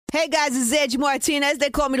Hey guys, it's Edge Martinez. They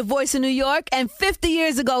call me the voice of New York. And 50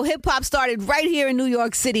 years ago, hip-hop started right here in New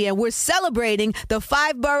York City. And we're celebrating the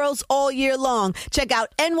 5 boroughs all year long. Check out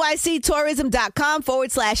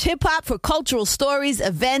nyctourism.com/hip-hop for cultural stories,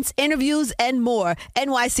 events, interviews, and more.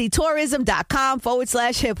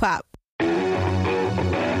 nyctourism.com/hip-hop.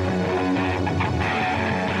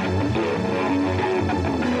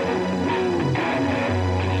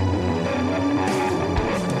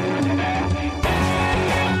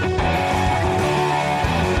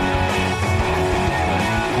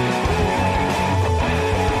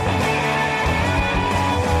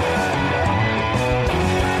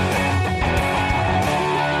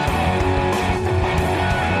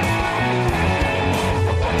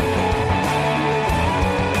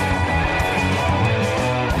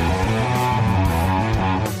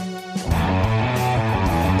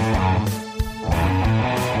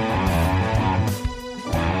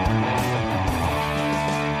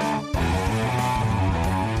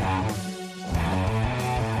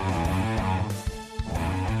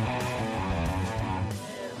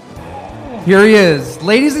 Here he is.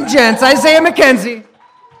 Ladies and gents, Isaiah McKenzie.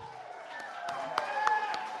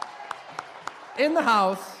 In the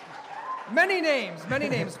house. Many names.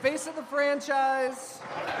 Face of the franchise.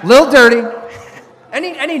 Lil Dirty.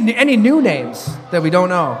 Any new names that we don't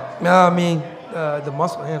know? No, I mean, the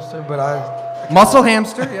Muscle Hamster, but I... Muscle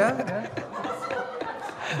Hamster, yeah.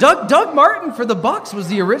 Doug Martin for the Bucks was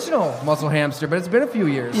the original Muscle Hamster, but it's been a few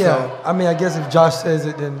years. Yeah, so. I mean, I guess if Josh says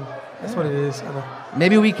it, then that's what it is. I know.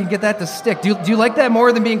 Maybe we can get that to stick. Do you like that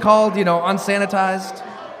more than being called, unsanitized?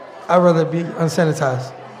 I'd rather be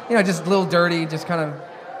unsanitized. Just Lil Dirty, just kind of...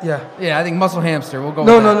 Yeah. Yeah, I think Muscle Hamster. We'll go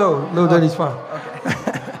No, with that. no. Lil Dirty's fine.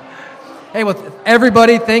 Okay. Hey, well,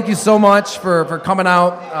 everybody, thank you so much for coming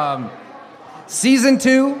out. Season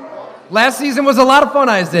 2. Last season was a lot of fun,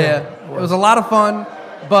 Isaiah. Yeah, it was a lot of fun,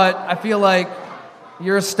 but I feel like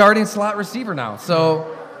you're a starting slot receiver now. So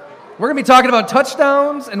we're going to be talking about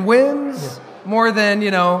touchdowns and wins more than,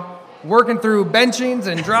 working through benchings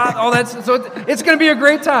and drop, all that. So it's going to be a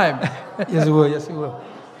great time. Yes, it will.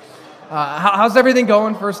 How's everything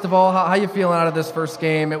going, first of all? How you feeling out of this first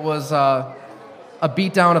game? It was a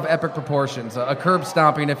beatdown of epic proportions, a curb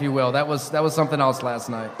stomping, if you will. That was something else last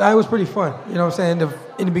night. It was pretty fun. You know what I'm saying?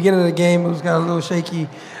 In the beginning of the game, it was kind of a little shaky,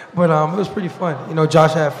 but it was pretty fun.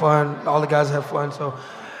 Josh had fun. All the guys had fun. So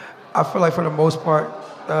I feel like for the most part,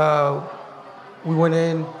 we went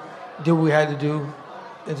in, did what we had to do,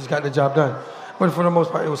 and just got the job done. But for the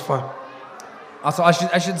most part, it was fun. Also, I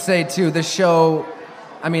should say, too, this show,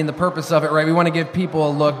 the purpose of it, right? We want to give people a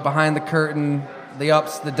look behind the curtain, the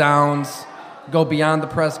ups, the downs, go beyond the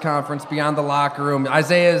press conference, beyond the locker room.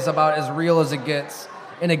 Isaiah is about as real as it gets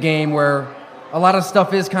in a game where a lot of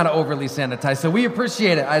stuff is kind of overly sanitized. So we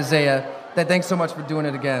appreciate it, Isaiah. Thanks so much for doing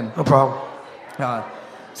it again. No problem.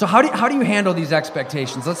 So how do you handle these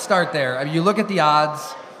expectations? Let's start there. You look at the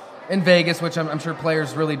odds in Vegas, which I'm sure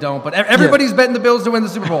players really don't, but everybody's betting the Bills to win the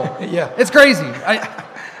Super Bowl. Yeah. It's crazy.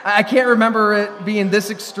 I can't remember it being this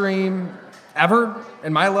extreme ever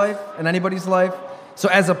in my life, in anybody's life. So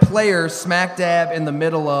as a player, smack dab in the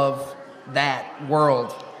middle of that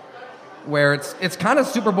world where it's kind of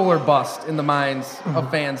Super Bowl or bust in the minds of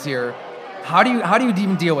fans here, how do you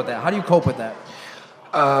even deal with that? How do you cope with that?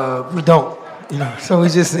 We don't, so we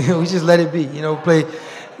just let it be,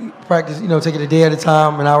 practice, take it a day at a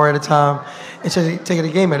time, an hour at a time, and take it a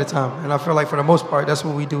game at a time. And I feel like for the most part, that's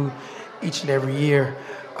what we do each and every year.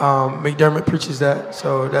 McDermott preaches that,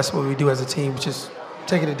 so that's what we do as a team, just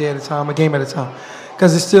take it a day at a time, a game at a time.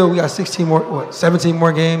 Because we got 17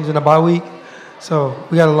 more games in a bye week, so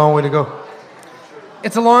we got a long way to go.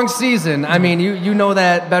 It's a long season. You know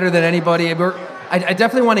that better than anybody. I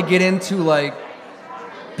definitely want to get into,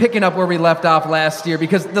 picking up where we left off last year,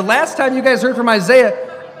 because the last time you guys heard from Isaiah,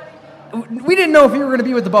 we didn't know if you were going to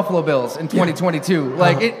be with the Buffalo Bills in 2022.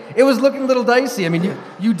 It was looking a little dicey.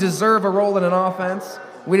 You deserve a role in an offense.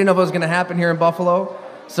 We didn't know if it was going to happen here in Buffalo.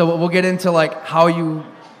 So we'll get into, how you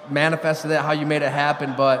manifested that, how you made it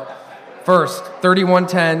happen. But first,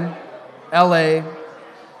 31-10, LA.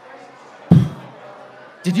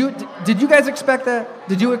 Did you guys expect that?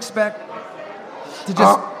 Did you expect to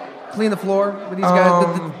just clean the floor with these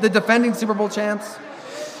guys? The defending Super Bowl champs?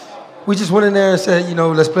 We just went in there and said,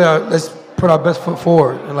 let's put our best foot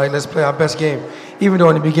forward and let's play our best game. Even though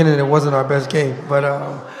in the beginning it wasn't our best game, but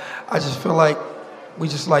I just feel like we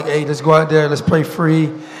just hey, let's go out there, let's play free,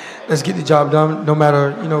 let's get the job done, no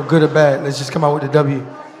matter good or bad. Let's just come out with the W.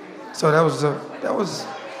 So that was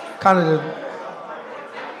kind of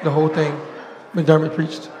the whole thing McDermott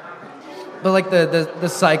preached. But the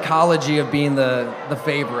psychology of being the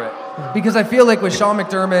favorite. Because I feel like with Sean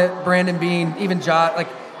McDermott, Brandon Beane, even Josh, like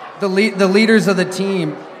the leaders of the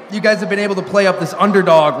team, you guys have been able to play up this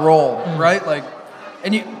underdog role, right? Like,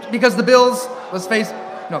 because the Bills, let's face it,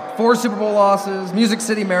 4 Super Bowl losses, Music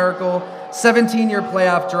City Miracle, 17-year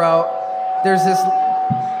playoff drought. There's this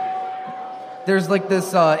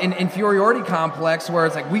inferiority complex where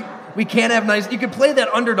it's like we can't have nice. You could play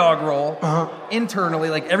that underdog role internally,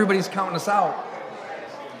 like everybody's counting us out.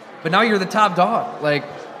 But now you're the top dog, like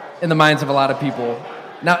in the minds of a lot of people.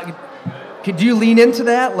 Now, could you lean into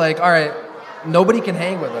that? Like, all right, nobody can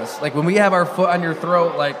hang with us. Like when we have our foot on your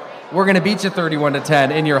throat, like we're gonna beat you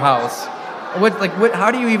 31-10 in your house.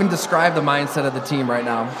 How do you even describe the mindset of the team right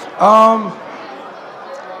now?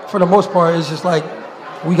 For the most part, it's just like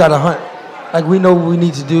we got to hunt. Like we know what we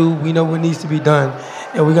need to do. We know what needs to be done,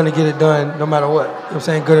 and we're gonna get it done no matter what. You know what I'm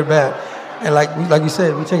saying, good or bad. And like you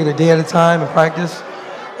said, we take it a day at a time in practice,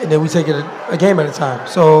 and then we take it a game at a time.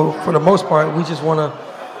 So for the most part, we just wanna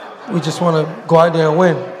go out there and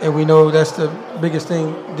win, and we know that's the biggest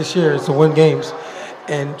thing this year is to win games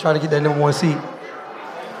and try to get that number 1 seed.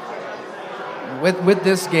 With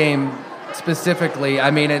this game specifically,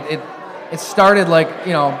 I mean, it started like,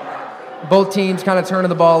 both teams kind of turning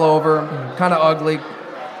the ball over, kind of ugly.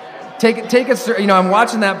 Take us through, I'm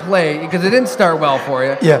watching that play because it didn't start well for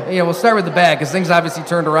you. Yeah. We'll start with the bad because things obviously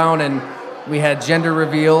turned around and we had gender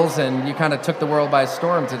reveals and you kind of took the world by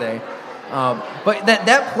storm today. But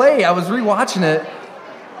that play, I was rewatching it.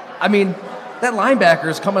 I mean, that linebacker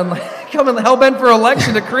is coming hell-bent for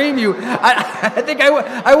election to cream you. I think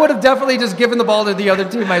I would have definitely just given the ball to the other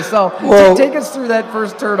team myself. Well, take us through that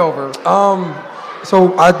first turnover.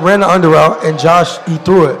 So I ran the under route, and Josh, he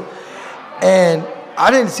threw it. And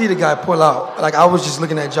I didn't see the guy pull out. Like, I was just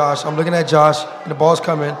looking at Josh. I'm looking at Josh, and the ball's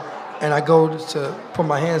coming, and I go to put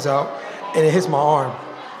my hands out, and it hits my arm.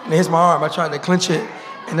 And it hits my arm. I tried to clinch it,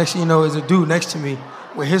 and next thing you know, there's a dude next to me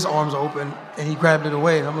with his arms open, and he grabbed it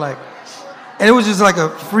away. And I'm like, and it was just like a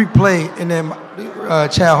free play. And then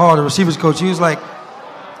Chad Hall, the receivers coach, he was like,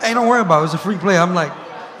 hey, don't worry about it. It was a free play. I'm like,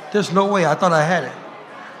 there's no way. I thought I had it.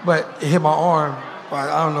 But it hit my arm. Well,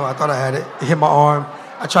 I don't know. I thought I had it. It hit my arm.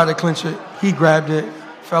 I tried to clinch it. He grabbed it,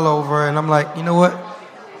 fell over. And I'm like, you know what?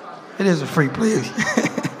 It is a free play.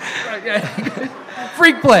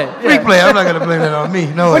 Freak play. Freak play. I'm not going to blame that on me.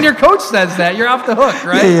 No. When your coach says that, you're off the hook,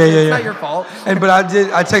 right? Yeah. It's not your fault. But I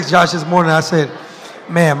texted Josh this morning. I said,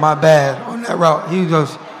 man, my bad on that route. He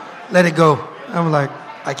goes, let it go. I'm like,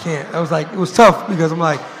 I can't. I was like, it was tough because I'm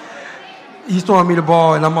like, he's throwing me the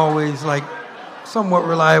ball, and I'm always like somewhat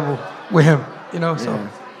reliable with him, so.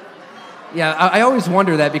 Yeah, I always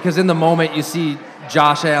wonder that because in the moment you see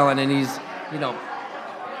Josh Allen and he's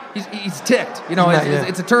ticked.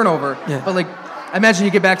 It's a turnover. Yeah. But, I imagine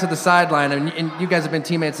you get back to the sideline, and you guys have been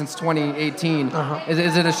teammates since 2018.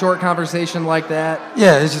 Is it a short conversation like that?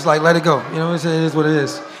 Yeah, it's just like, let it go. It is what it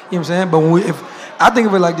is. You know what I'm saying? But I think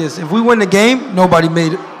of it like this. If we win the game, nobody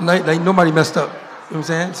nobody messed up. You know what I'm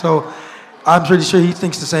saying? So I'm pretty sure he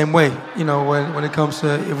thinks the same way, when it comes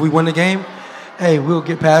to if we win the game, hey, we'll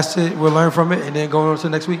get past it, we'll learn from it, and then go on to the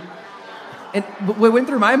next week. And what went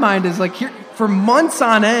through my mind is here for months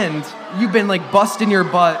on end, you've been busting your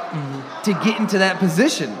butt to get into that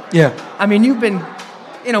position. Yeah. I mean, you've been,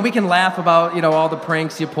 we can laugh about, all the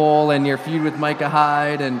pranks you pull and your feud with Micah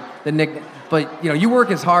Hyde and the Nick, but, you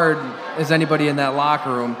work as hard as anybody in that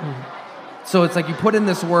locker room. So it's like you put in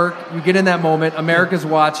this work, you get in that moment, America's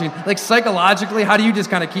watching. Psychologically, how do you just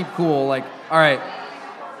kind of keep cool? All right,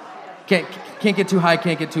 can't get too high,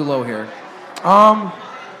 can't get too low here.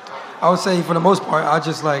 I would say for the most part, I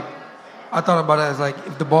thought about it as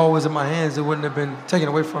if the ball was in my hands, it wouldn't have been taken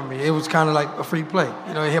away from me. It was kind of like a free play.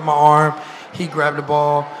 It hit my arm, he grabbed the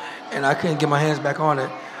ball, and I couldn't get my hands back on it.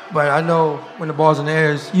 But I know when the ball's in the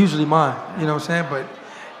air, it's usually mine. You know what I'm saying? But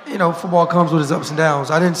football comes with its ups and downs.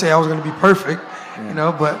 I didn't say I was going to be perfect,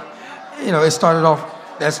 but it started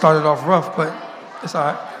off rough, but it's all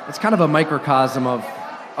right. It's kind of a microcosm of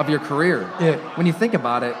your career. Yeah. When you think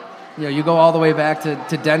about it, you go all the way back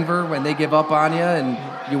to Denver when they give up on you, and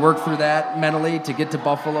you work through that mentally to get to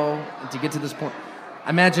Buffalo and to get to this point. I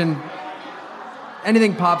imagine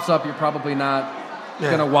anything pops up, you're probably not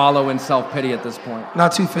going to wallow in self-pity at this point.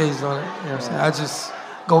 Not too phased on it. You know what I'm saying? I just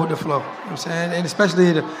go with the flow. You know what I'm saying? And especially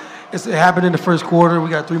it happened in the first quarter. We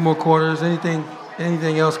got 3 more quarters. Anything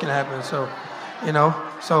else can happen. So, it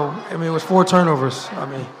was 4 turnovers.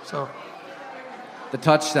 The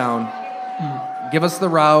touchdown. Give us the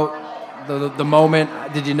route, the moment.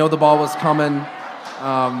 Did you know the ball was coming?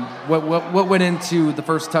 What went into the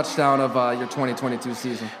first touchdown of your 2022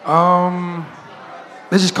 season?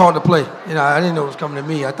 They just called the play. I didn't know it was coming to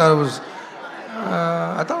me. I thought it was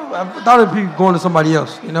I thought it'd be going to somebody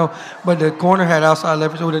else, But the corner had outside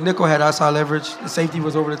leverage, or the nickel had outside leverage. The safety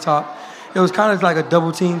was over the top. It was kind of like a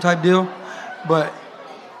double team type deal, but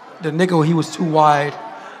the nickel, he was too wide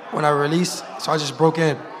when I released, so I just broke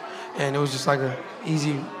in, and it was just like a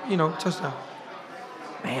easy, touchdown.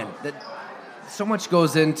 Man, so much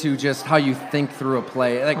goes into just how you think through a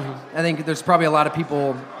play. Like, I think there's probably a lot of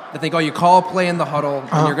people that think, oh, you call a play in the huddle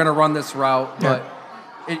and you're going to run this route, but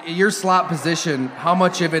your slot position, how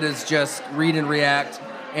much of it is just read and react,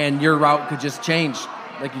 and your route could just change,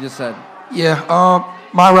 like you just said? Yeah,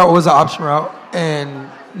 my route was an option route, and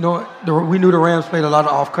we knew the Rams played a lot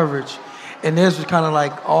of off coverage, and theirs was kind of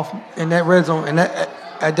like off in that red zone, and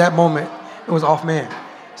at that moment, it was off man.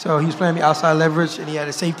 So he was playing me outside leverage, and he had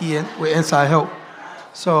a safety with inside help.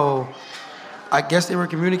 So I guess they were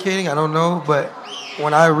communicating, I don't know, but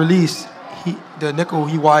when I released, the nickel,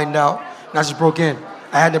 he widened out, and I just broke in.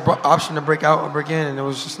 I had the option to break out or break in, and it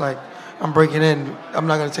was just like, I'm breaking in. I'm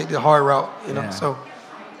not going to take the hard route, So,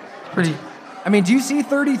 pretty. I mean, do you see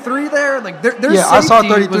 33 there? Like, their safety I saw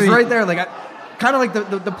 33. was right there. Like, kind of like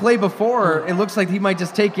the play before. It looks like he might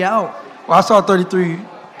just take you out. Well, I saw 33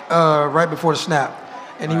 right before the snap,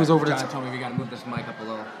 and he was over the top. John told me we got to move this mic up a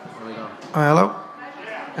little. There we go. Hello?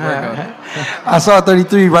 I saw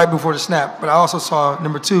 33 right before the snap, but I also saw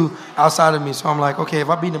number 2 outside of me. So I'm like, okay, if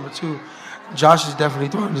I beat number 2, Josh is definitely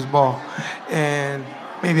throwing this ball, and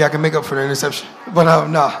maybe I can make up for the interception. But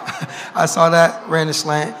no, I saw that, ran the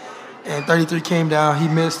slant, and 33 came down. He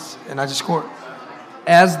missed, and I just scored.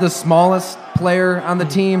 As the smallest player on the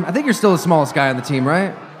team, I think you're still the smallest guy on the team,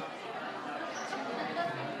 right?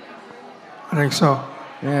 I think so.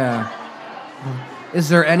 Yeah. Is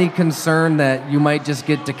there any concern that you might just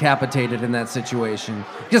get decapitated in that situation?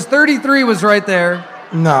 Because 33 was right there.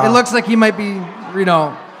 No. It looks like he might be,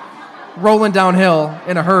 rolling downhill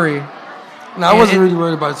in a hurry. No, I wasn't really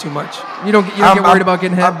worried about it too much. You don't get worried about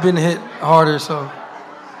getting hit? I've been hit harder, so.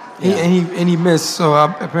 He missed, so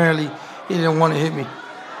apparently he didn't want to hit me.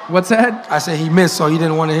 What's that? I said he missed, so he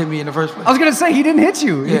didn't want to hit me in the first place. I was going to say, he didn't hit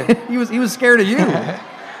you. Yeah. he was scared of you.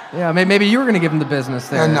 Yeah, maybe you were going to give him the business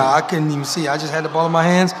there. No, I couldn't even see. I just had the ball in my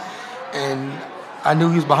hands, and I knew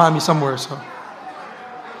he was behind me somewhere. So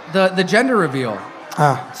the gender reveal.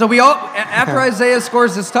 So we all, after Isaiah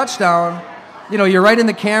scores this touchdown, you're right in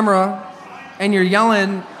the camera, and you're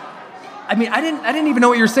yelling. I mean, I didn't even know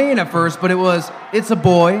what you're saying at first, but it's a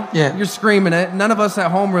boy. Yeah. You're screaming it. None of us at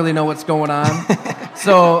home really know what's going on.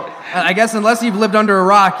 So I guess unless you've lived under a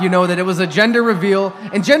rock, you know that it was a gender reveal.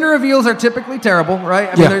 And gender reveals are typically terrible, right?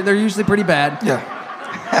 I mean, they're usually pretty bad. Yeah.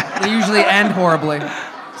 They usually end horribly.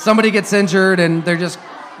 Somebody gets injured, and they're just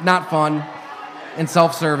not fun and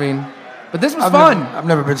self-serving. But this was fun. I've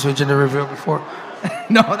never been to a gender reveal before.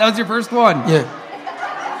 No, that was your first one. Yeah.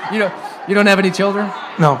 You don't have any children?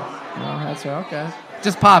 No. No, that's right. Okay.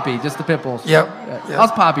 Just Poppy, just the pit bulls. Yep.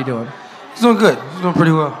 How's Poppy doing? He's doing good. He's doing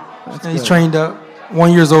pretty well. He's trained up.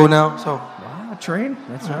 1 year old now. So. Wow, trained.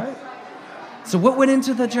 That's right. So what went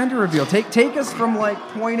into the gender reveal? Take us from like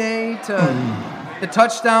point A to the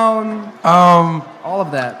touchdown. All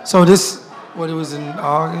of that. So it was in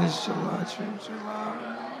August, July.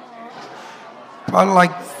 Probably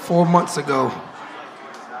like 4 months ago.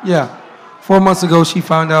 Yeah. 4 months ago, she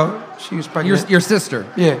found out she was pregnant. Your sister.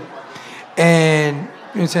 Yeah. And, you know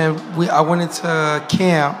what I'm saying, I went into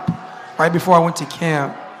camp. Right before I went to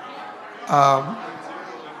camp,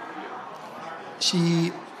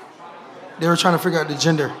 they were trying to figure out the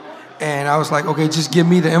gender. And I was like, okay, just give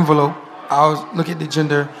me the envelope. I'll look at the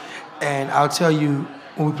gender, and I'll tell you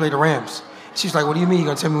when we play the Rams. She's like, what do you mean you're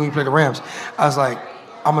going to tell me when we play the Rams? I was like,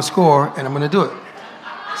 I'm going to score, and I'm going to do it.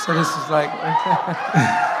 So this is like...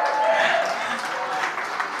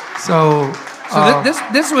 So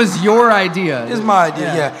this was your idea. This is my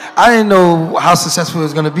idea, yeah. I didn't know how successful it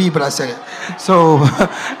was going to be, but I said it. So,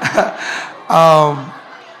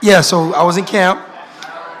 so I was in camp,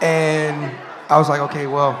 and I was like, okay,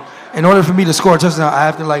 well, in order for me to score a touchdown, I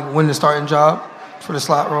have to, win the starting job for the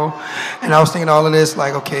slot role. And I was thinking all of this,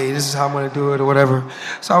 okay, this is how I'm going to do it or whatever.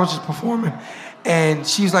 So I was just performing. And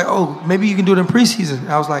she was like, oh, maybe you can do it in preseason. And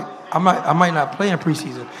I was like, I might not play in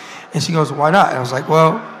preseason. And she goes, why not? And I was like,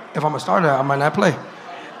 well, if I'm a starter, I might not play.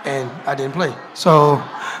 And I didn't play. So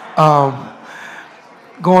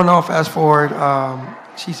going on, fast forward,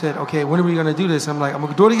 she said, okay, when are we going to do this? I'm like, I'm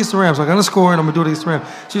going to do it against the Rams. I'm going to score, and I'm going to do it against the Rams.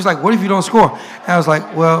 She was like, what if you don't score? And I was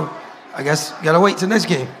like, well, I guess you got to wait till next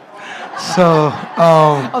game. So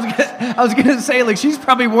I was gonna say, she's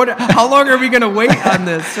probably wondering, how long are we going to wait on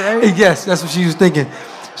this, right? Yes, that's what she was thinking.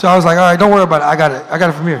 So I was like, all right, don't worry about it. I got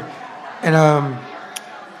it from here. And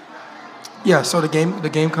Yeah, so the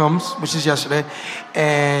game comes, which is yesterday,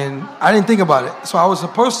 and I didn't think about it. So I was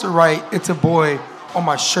supposed to write "It's a boy" on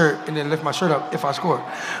my shirt and then lift my shirt up if I scored,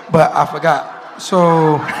 but I forgot.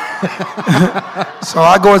 So, so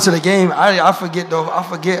I go into the game. I forget though. I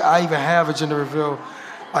forget I even have a gender reveal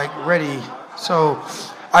like ready. So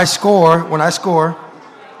I score. When I score,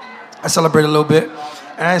 I celebrate a little bit,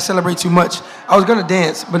 and I didn't celebrate too much. I was gonna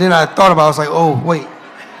dance, but then I thought about it. I was like, oh wait,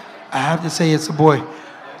 I have to say it's a boy.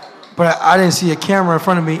 But I didn't see a camera in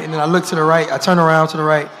front of me, and then I looked to the right. I turned around to the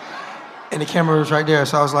right, and the camera was right there.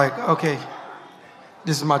 So I was like, okay,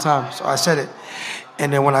 this is my time. So I said it.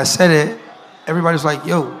 And then when I said it, everybody was like,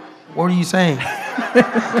 yo, what are you saying?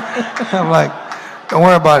 I'm like, don't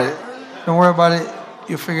worry about it. Don't worry about it.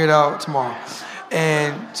 You'll figure it out tomorrow.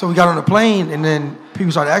 And so we got on the plane, and then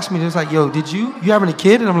people started asking me, they was like, yo, you having a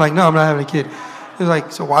kid? And I'm like, no, I'm not having a kid. He was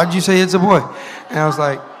like, so why did you say it's a boy? And I was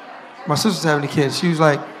like, my sister's having a kid. She was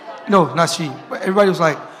like, no, not she. But everybody was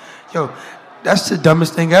like, yo, that's the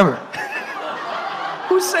dumbest thing ever.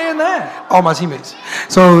 Who's saying that? All my teammates.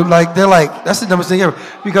 So, like, they're like, that's the dumbest thing ever.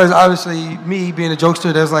 Because obviously, me being a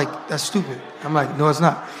jokester, that's stupid. I'm like, no, it's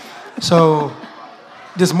not. So,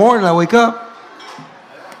 this morning I wake up,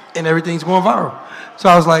 and everything's going viral. So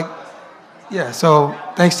I was like, yeah, so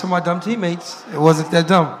thanks to my dumb teammates, it wasn't that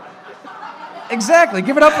dumb. Exactly.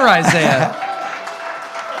 Give it up for Isaiah.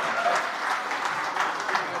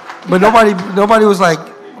 But nobody was like,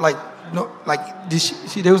 did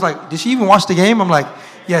she? They was like, did she even watch the game? I'm like,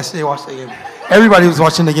 yes, they watched the game. Everybody was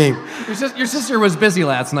watching the game. Your sister was busy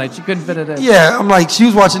last night. She couldn't fit it in. Yeah, I'm like, she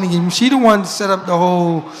was watching the game. She the one set up the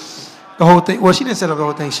whole thing. Well, she didn't set up the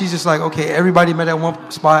whole thing. She's just like, okay, everybody met at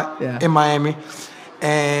one spot in Miami,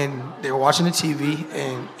 and they were watching the TV,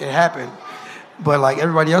 and it happened. But like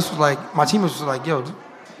everybody else was like, my teammates was like, yo,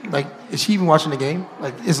 like, is she even watching the game?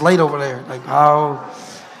 Like, it's late over there. Like, how?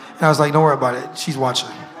 And I was like, don't worry about it. She's watching.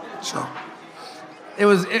 So it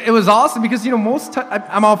was awesome because, you know,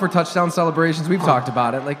 I'm all for touchdown celebrations. We've talked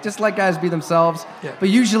about it. Like, just let guys be themselves. Yeah. But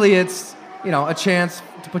usually it's, you know, a chance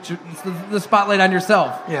to put the spotlight on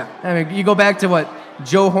yourself. Yeah. I mean, you go back to what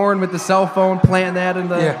Joe Horn with the cell phone, planting that in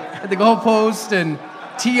the goalpost, and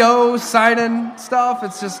T.O. signing stuff.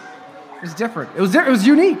 It's different. It was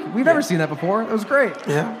unique. We've never seen that before. It was great.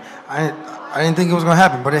 Yeah. I didn't think it was going to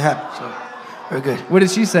happen, but it happened. So. Very good. What did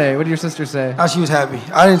she say? What did your sister say? She was happy.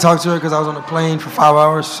 I didn't talk to her because I was on the plane for 5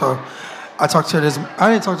 hours. So I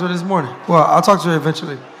didn't talk to her this morning. Well, I'll talk to her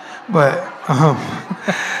eventually. But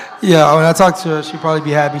yeah, when I talked to her, she'd probably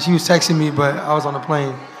be happy. She was texting me, but I was on the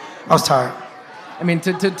plane. I was tired. I mean,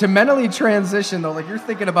 to mentally transition though, like you're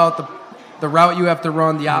thinking about the route you have to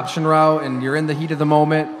run, the option route, and you're in the heat of the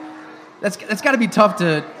moment. That's got to be tough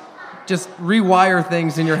to just rewire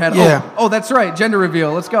things in your head. Yeah. Oh, that's right. Gender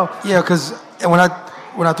reveal. Let's go. Yeah, because when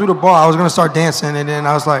I threw the ball, I was going to start dancing, and then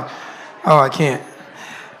I was like, oh, I can't.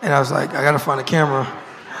 And I was like, I got to find a camera,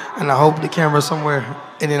 and I hope the camera's somewhere.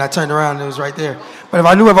 And then I turned around, and it was right there. But if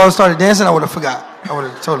I knew if I would started dancing, I would have forgot. I would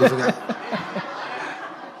have totally forgot.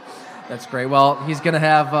 That's great. Well, he's going to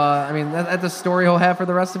have, that's a story he'll have for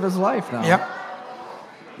the rest of his life now. Yep.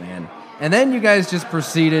 Man. And then you guys just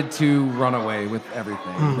proceeded to run away with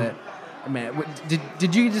everything. Man,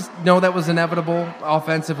 did you just know that was inevitable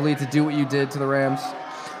offensively to do what you did to the Rams?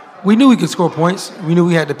 We knew we could score points. We knew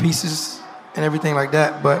we had the pieces and everything like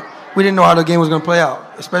that, but we didn't know how the game was going to play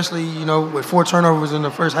out, especially, you know, with 4 turnovers in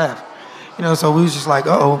the first half. You know, so we was just like,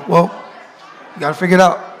 well, we got to figure it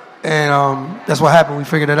out. And that's what happened. We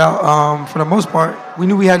figured it out. For the most part, we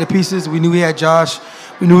knew we had the pieces. We knew we had Josh.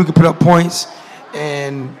 We knew we could put up points,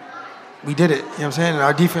 and we did it. You know what I'm saying? And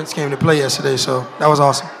our defense came to play yesterday, so that was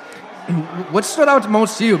awesome. What stood out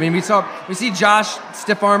most to you? I mean, we see Josh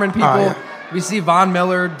stiff-arming people. Yeah. We see Von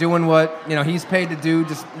Miller doing what, you know, he's paid to do,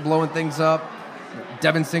 just blowing things up.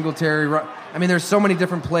 Devin Singletary. I mean, there's so many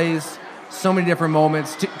different plays, so many different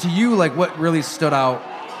moments. To you, like, what really stood out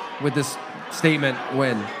with this statement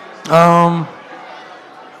win? I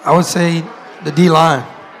would say the D-line.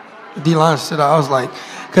 The D-line stood out. I was like,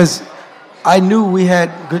 because I knew we had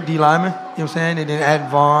good D linemen, you know what I'm saying? And then add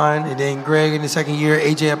Vaughn, and then Greg in the second year,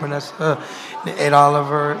 AJ Epinesa, Ed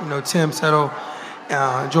Oliver, you know, Tim Settle,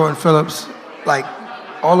 Jordan Phillips. Like,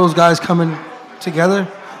 all those guys coming together,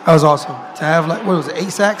 that was awesome. To have, like, what was it, 8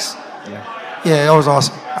 sacks? Yeah, that was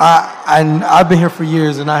awesome. I've been here for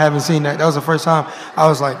years, and I haven't seen that. That was the first time I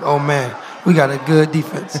was like, oh, man, we got a good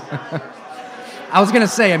defense. I was going to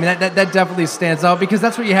say, I mean, that definitely stands out because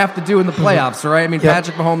that's what you have to do in the playoffs, right? I mean, yep.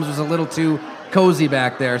 Patrick Mahomes was a little too cozy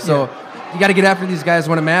back there. So you got to get after these guys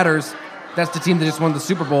when it matters. That's the team that just won the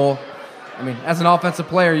Super Bowl. I mean, as an offensive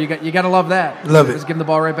player, you got to love that. Love it. Just give them the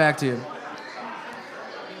ball right back to you.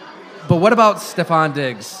 But what about Stephon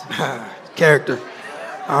Diggs? Character.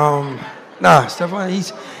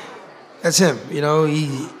 Stephon, that's him. You know,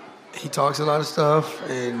 he talks a lot of stuff,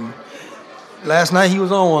 and last night he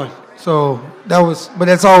was on one. So but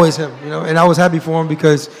that's always him, you know. And I was happy for him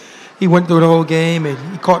because he went through the whole game and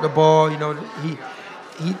he caught the ball. You know,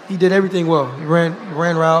 he did everything well. He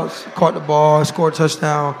ran routes, caught the ball, scored a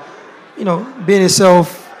touchdown. You know, being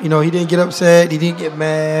himself. You know, he didn't get upset. He didn't get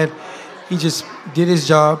mad. He just did his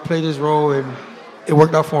job, played his role, and it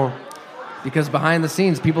worked out for him. Because behind the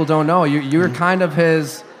scenes, people don't know. You're kind of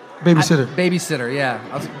his... Babysitter. Babysitter, yeah.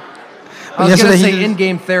 I was going to say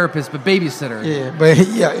in-game therapist, but babysitter. Yeah, but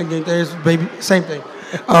in-game therapist, same thing.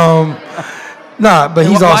 But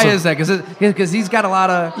he's awesome. Why is that? Because he's got a lot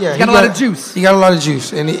of lot of juice. He got a lot of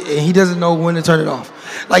juice, and he doesn't know when to turn it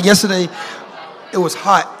off. Like yesterday, it was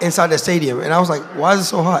hot inside the stadium, and I was like, why is it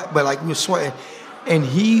so hot? But like we were sweating, and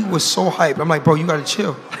he was so hyped. I'm like, bro, you got to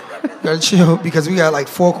chill. You got to chill because we got like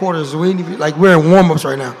 4 quarters. We're in warm-ups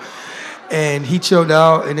right now. And he chilled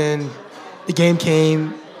out, and then the game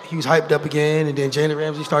came. He was hyped up again, and then Jalen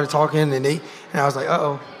Ramsey started talking, and I was like,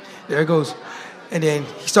 uh-oh, there it goes. And then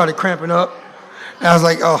he started cramping up, and I was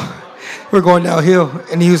like, oh, we're going downhill.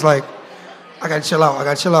 And he was like, I got to chill out.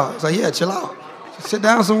 I was like, yeah, chill out. Sit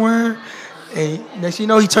down somewhere. And next thing you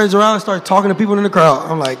know, he turns around and starts talking to people in the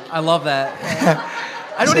crowd. I'm like... I love that.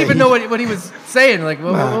 I don't even know what he was saying. Like,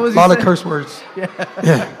 what was he saying? A lot of curse words.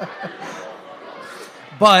 Yeah.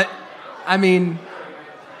 But, I mean,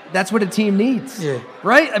 that's what a team needs. Yeah.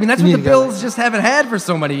 Right? I mean, that's what the Bills just haven't had for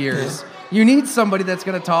so many years. Yeah. You need somebody that's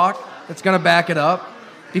going to talk, that's going to back it up.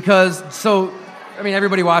 Because,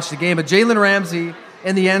 everybody watched the game, but Jalen Ramsey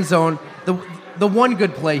in the end zone, the one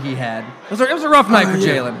good play he had, it was a rough night for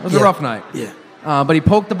Jalen. It was a rough night. Yeah. But he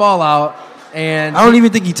poked the ball out, and... I don't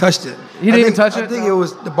even think he touched it. He didn't even touch it? I think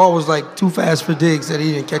the ball was like too fast for Diggs that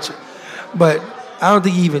he didn't catch it. But I don't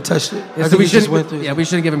think he even touched it. Yeah, so we just went through. Yeah, we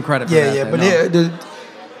shouldn't give him credit for that. Yeah, but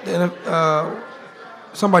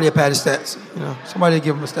somebody had padded stats. You know, somebody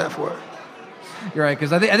give him a stat for it. You're right,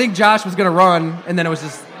 because I think Josh was going to run, and then it was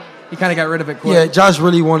just he kind of got rid of it quick. Yeah, Josh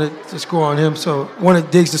really wanted to score on him, so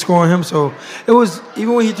wanted Diggs to score on him. So it was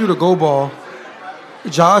even when he threw the goal ball,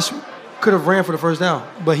 Josh could have ran for the first down,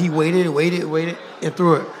 but he waited, and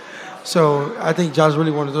threw it. So I think Josh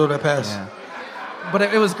really wanted to throw that pass. Yeah. But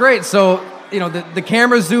it was great. So, the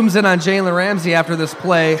camera zooms in on Jalen Ramsey after this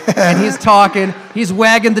play, and he's talking. He's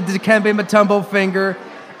wagging the Dikembe Mutombo finger.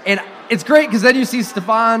 And it's great because then you see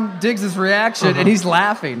Stephon Diggs' reaction, and he's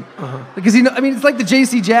laughing. Because, it's like the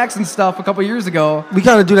J.C. Jackson stuff a couple years ago. We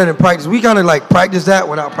kind of do that in practice. We kind of, practice that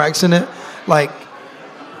without practicing it. Like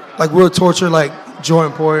we'll torture,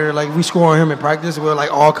 Jordan Poyer. Like, we score on him in practice. We'll,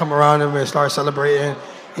 all come around him and start celebrating,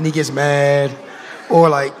 and he gets mad. Or,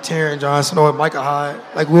 Taron Johnson or Micah Hyde.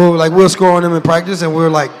 We'll score on him in practice, and we're,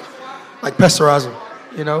 pesserize him,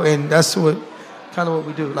 And that's what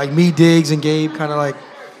we do. Me, Diggs, and Gabe kind of,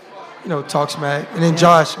 talk smack. And then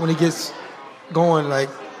Josh, when he gets going,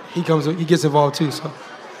 he gets involved too.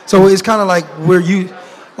 So it's kind of we're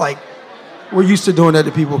used to doing that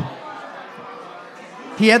to people.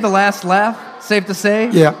 He had the last laugh, safe to say.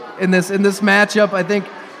 Yeah. In this matchup, I think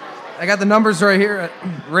I got the numbers right here.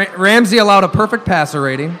 Ramsey allowed a perfect passer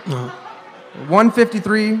rating,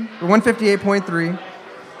 158.3,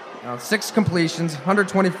 6 completions,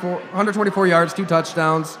 124 yards, 2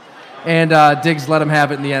 touchdowns, and Diggs let him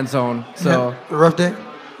have it in the end zone. So a rough day.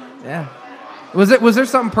 Yeah. Was there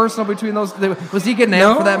something personal between those? Was he getting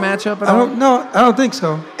amped for that matchup at all? I don't think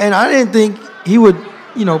so. And I didn't think he would,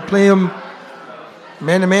 play him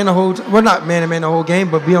man-to-man the whole time. Well, not man-to-man the whole game,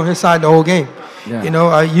 but be on his side the whole game.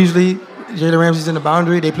 Yeah. Usually Jalen Ramsey's in the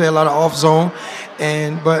boundary. They play a lot of off zone.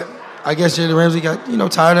 But I guess Jalen Ramsey got,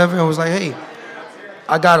 tired of it and was like, hey,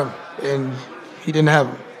 I got him. And he didn't have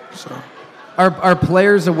him. So Are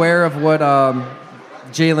players aware of what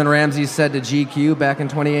Jalen Ramsey said to GQ back in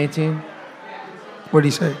 2018? What did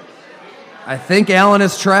he say? I think Allen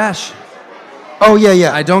is trash. Oh,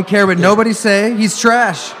 yeah. I don't care what nobody say. He's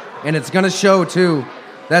trash. And it's going to show, too.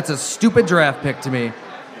 That's a stupid draft pick to me.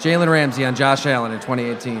 Jalen Ramsey on Josh Allen in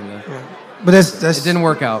 2018. Yeah. But that's it didn't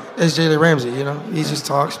work out. It's Jalen Ramsey, He just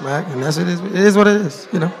talks smack, and it is what it is,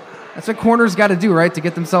 That's what corners got to do, right, to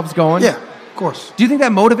get themselves going? Yeah, of course. Do you think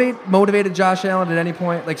that motivated Josh Allen at any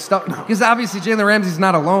point? Because obviously Jalen Ramsey's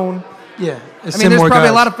not alone. Yeah. There's probably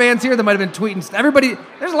a lot of fans here that might have been tweeting.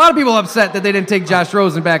 There's a lot of people upset that they didn't take Josh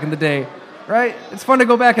Rosen back in the day, right? It's fun to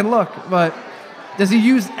go back and look, but does he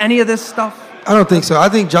use any of this stuff? I don't think so. I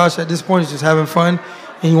think Josh at this point is just having fun,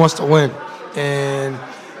 and he wants to win. And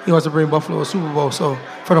he wants to bring Buffalo a Super Bowl. So,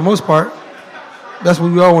 for the most part, that's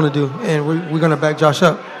what we all want to do, and we're going to back Josh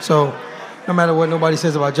up. So no matter what nobody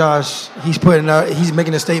says about Josh, he's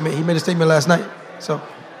making a statement. He made a statement last night. So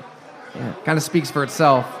kind of speaks for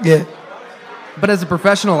itself. Yeah. But as a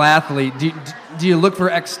professional athlete, do you look for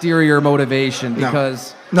exterior motivation?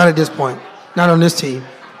 Because not at this point. Not on this team.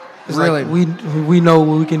 It's really, like we know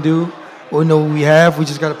what we can do. We know what we have. We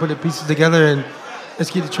just got to put the pieces together and let's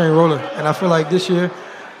keep the train rolling. And I feel like this year,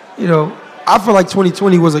 I feel like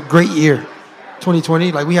 2020 was a great year.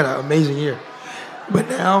 2020, like we had an amazing year. But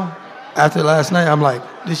now, after last night, I'm like,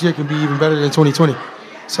 this year can be even better than 2020.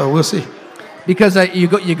 So we'll see. Because you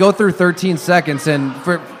go through 13 seconds, and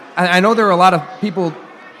I know there are a lot of people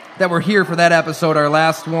that were here for that episode, our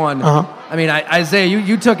last one. I mean, Isaiah,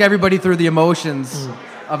 you took everybody through the emotions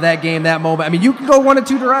of that game, that moment. I mean, you can go one of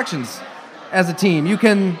two directions as a team. You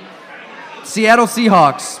can Seattle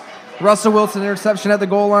Seahawks, Russell Wilson interception at the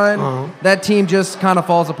goal line. That team just kind of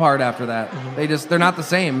falls apart after that. They're not the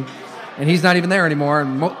same, and he's not even there anymore,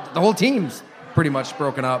 and the whole team's pretty much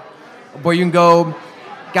broken up. But you can go,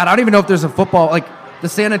 God, I don't even know if there's a football, like the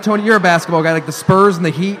San Antonio, you're a basketball guy, like the Spurs and the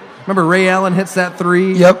Heat. Remember Ray Allen hits that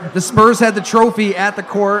three? Yep. The Spurs had the trophy at the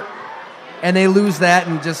court, and they lose that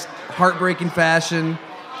in just heartbreaking fashion,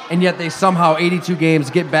 and yet they somehow, 82 games,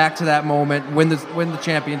 get back to that moment, win the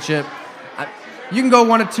championship. You can go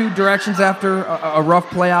one of two directions after a rough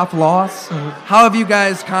playoff loss. How have you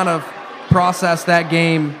guys kind of processed that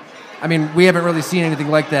game? I mean, we haven't really seen anything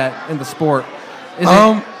like that in the sport.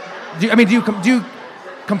 Do you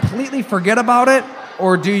completely forget about it,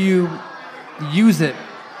 or do you use it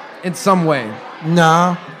in some way?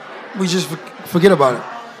 Nah, we just forget about it.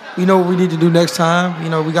 We know what we need to do next time.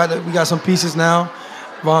 We got some pieces now.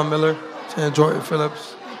 Von Miller and Jordan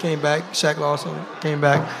Phillips came back. Shaq Lawson came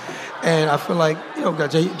back. And I feel like, we got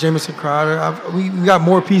Jamison Crowder. We got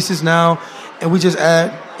more pieces now, and we just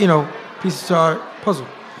add, pieces to our puzzle.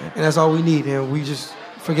 And that's all we need. And we just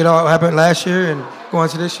forget all what happened last year and go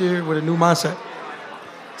into this year with a new mindset.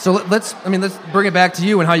 So let's bring it back to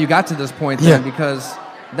you and how you got to this point then, because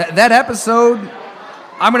that episode,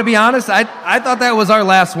 I'm going to be honest, I thought that was our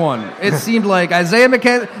last one. It seemed like Isaiah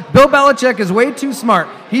McKenzie, Bill Belichick is way too smart.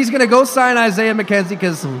 He's going to go sign Isaiah McKenzie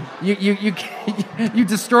because you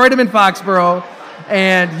destroyed him in Foxborough,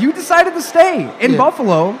 and you decided to stay in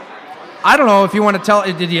Buffalo. I don't know if you want to tell.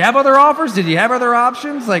 Did you have other offers? Did you have other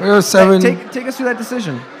options? Like, there were 7. Take us through that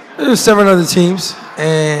decision. There were 7 other teams,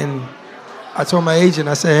 and I told my agent,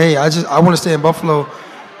 I said, hey, I want to stay in Buffalo,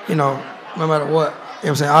 no matter what. You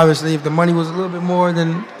know what I'm saying? Obviously, if the money was a little bit more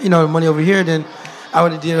than, the money over here, then I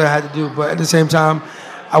would have did what I had to do. But at the same time,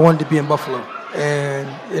 I wanted to be in Buffalo. And,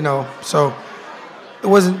 so it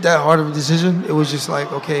wasn't that hard of a decision. It was just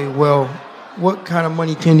like, okay, well, what kind of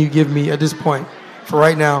money can you give me at this point for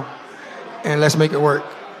right now? And let's make it work.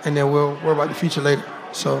 And then we'll worry about the future later.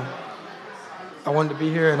 So I wanted to be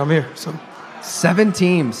here, and I'm here. So 7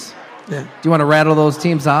 teams. Yeah. Do you want to rattle those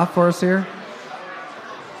teams off for us here?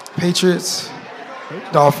 Patriots,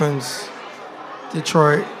 Dolphins,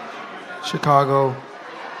 Detroit, Chicago,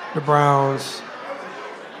 the Browns,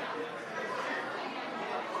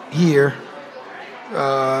 here,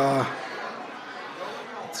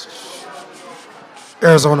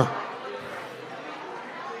 Arizona.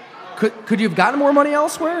 Could you have gotten more money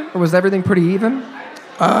elsewhere, or was everything pretty even?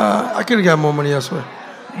 I could have got more money elsewhere.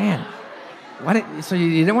 Man, so you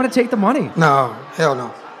didn't want to take the money? No, hell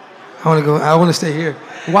no. I want to stay here.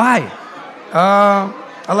 Why?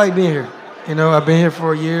 I like being here. I've been here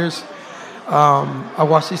for years. I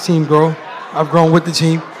watched this team grow. I've grown with the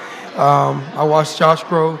team. I watched Josh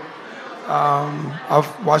grow.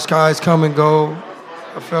 I've watched guys come and go.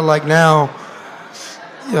 I feel like now,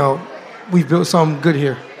 we've built something good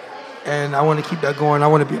here. And I want to keep that going. I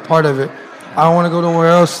want to be a part of it. I don't want to go nowhere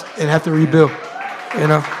else and have to rebuild,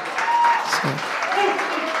 So.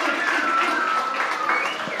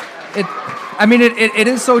 It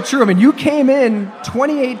is so true. I mean, you came in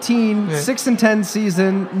 2018, 6-10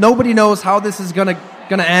 season. Nobody knows how this is gonna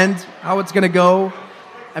end, how it's gonna go.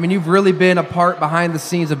 I mean, you've really been a part behind the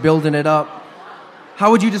scenes of building it up. How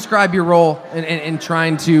would you describe your role in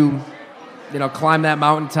trying to, climb that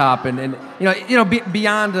mountaintop and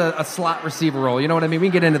beyond a slot receiver role? You know what I mean? We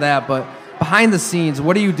can get into that, but behind the scenes,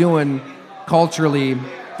 what are you doing culturally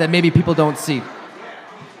that maybe people don't see?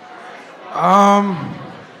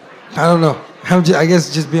 I don't know. I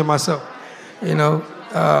guess just being myself,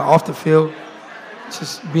 off the field,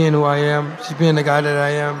 just being who I am, just being the guy that I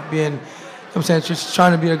am, just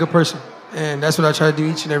trying to be a good person. And that's what I try to do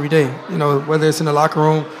each and every day, whether it's in the locker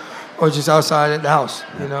room or just outside at the house.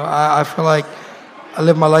 I feel like I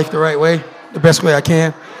live my life the right way, the best way I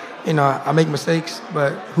can. I make mistakes,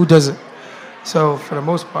 but who doesn't? So for the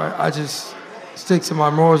most part, I just stick to my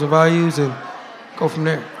morals and values and go from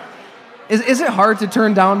there. Is it hard to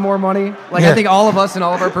turn down more money? Like, I think all of us in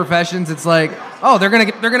all of our professions, it's like, oh, they're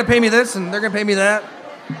gonna pay me this and they're gonna pay me that.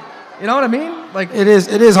 You know what I mean? Like, it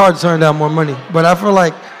is hard to turn down more money, but I feel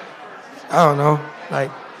like, I don't know, like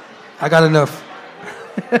I got enough.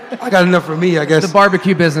 I got enough for me, I guess. The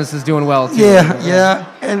barbecue business is doing well too. Yeah,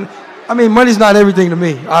 and I mean, money's not everything to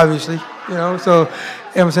me, obviously. You know, so you know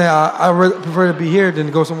what I'm saying, I prefer to be here than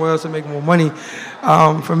to go somewhere else and make more money.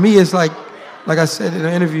 For me, it's like I said in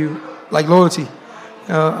an interview, like loyalty. You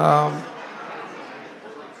know,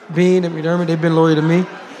 Bean and McDermott, they've been loyal to me.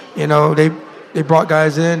 You know, they brought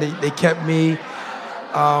guys in, they kept me,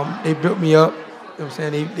 they built me up. You know what I'm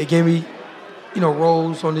saying? They gave me, you know,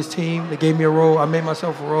 roles on this team. They gave me a role. I made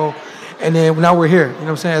myself a role. And then now we're here, you know what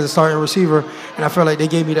I'm saying, as a starting receiver. And I feel like they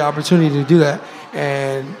gave me the opportunity to do that.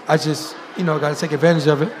 And I just, you know, got to take advantage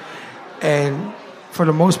of it. And for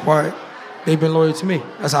the most part, they've been loyal to me.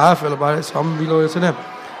 That's how I feel about it. So I'm going to be loyal to them.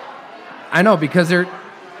 I know, because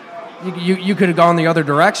you could have gone the other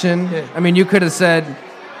direction. Yeah. I mean, you could have said,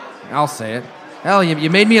 I'll say it, hell, you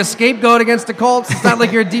made me a scapegoat against the Colts. It's not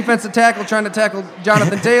like you're a defensive tackle trying to tackle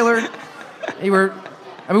Jonathan Taylor.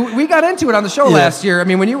 We got into it on the show last year. I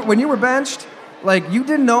mean, when you were benched, like, you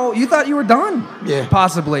didn't know, you thought you were done. Yeah.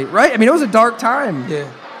 Possibly, right? I mean, it was a dark time. Yeah.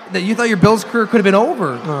 That you thought your Bills career could have been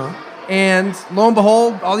over. And lo and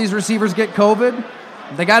behold, all these receivers get COVID.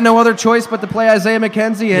 They got no other choice but to play Isaiah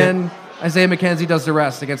McKenzie, and Isaiah McKenzie does the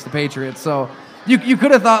rest against the Patriots. So you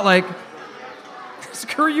could have thought, like,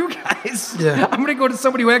 screw you guys. Yeah. I'm going to go to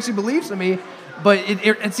somebody who actually believes in me. But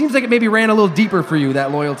it seems like it maybe ran a little deeper for you,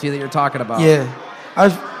 that loyalty that you're talking about. Yeah.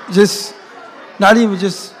 I've just, not even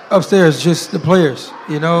just upstairs, just the players,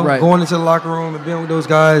 you know, going into the locker room and being with those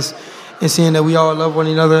guys and seeing that we all love one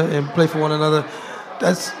another and play for one another.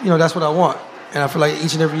 That's, you know, that's what I want. And I feel like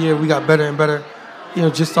each and every year we got better and better, you know,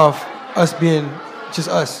 just off us being just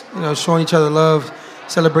us, you know, showing each other love,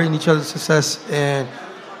 celebrating each other's success. And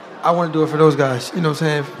I want to do it for those guys, you know what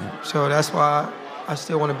I'm saying? So that's why I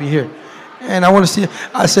still want to be here. And I want to see,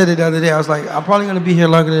 I said it the other day, I was like, I'm probably going to be here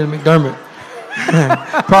longer than McDermott.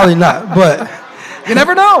 Probably not, but. You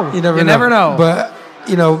never know. You never know. But,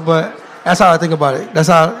 you know, but that's how I think about it. That's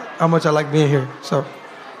how much I like being here. So.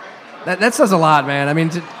 That says a lot, man. I mean,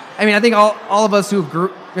 I think all of us who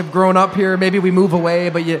have grown up here, maybe we move away,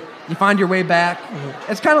 but you find your way back.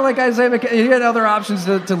 Mm-hmm. It's kind of like Isaiah McKenzie. You had other options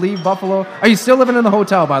to leave Buffalo. Are you still living in the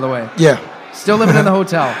hotel, by the way? Yeah. Still living in the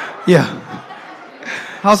hotel? Yeah.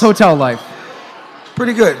 How's hotel life?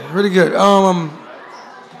 Pretty good. Really good.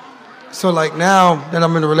 So, like, now that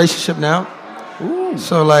I'm in a relationship now, ooh.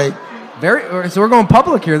 So, like. So we're going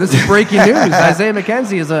public here. This is breaking news. Isaiah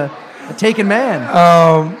McKenzie is a taken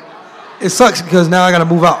man. It sucks because now I got to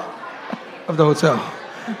move out of the hotel.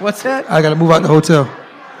 What's that? I got to move out the hotel.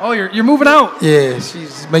 Oh, you're moving out? Yeah,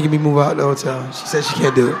 she's making me move out the hotel. She said she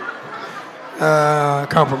can't do it.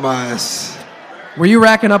 Compromise. Were you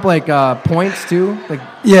racking up like points too? Like,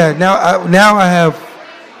 yeah. Now I have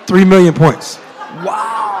 3 million points.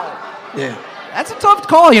 Wow. Yeah. That's a tough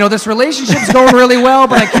call. You know, this relationship's going really well,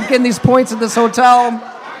 but I keep getting these points at this hotel.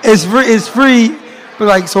 It's free, but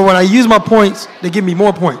like, so when I use my points, they give me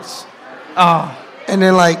more points. Oh. And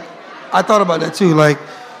then, like, I thought about that too. Like,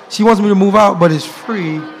 she wants me to move out, but it's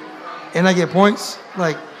free, and I get points.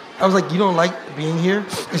 Like, I was like, you don't like being here?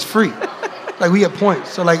 It's free. Like, we get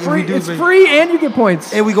points. So, like, free, if we do it's free and you get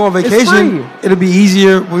points. And we go on vacation, it'll be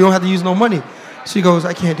easier. We don't have to use no money. She goes,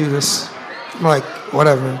 I can't do this. I'm like,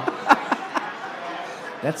 whatever.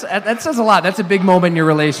 That says a lot. That's a big moment in your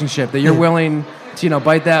relationship, that you're willing to, you know,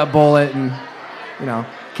 bite that bullet and, you know,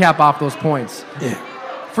 cap off those points. Yeah.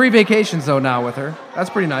 Free vacations, though, now with her.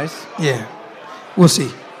 That's pretty nice. Yeah. We'll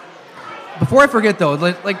see. Before I forget, though,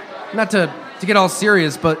 like not to get all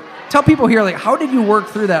serious, but tell people here, like, how did you work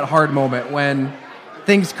through that hard moment when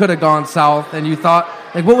things could have gone south and you thought,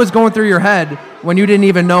 like, what was going through your head when you didn't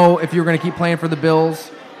even know if you were going to keep playing for the Bills,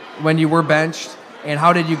 when you were benched, and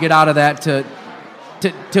how did you get out of that to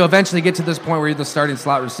eventually get to this point where you're the starting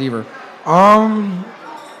slot receiver?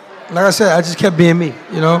 Like I said, I just kept being me,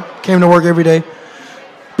 you know. Came to work every day,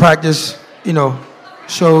 practice, you know,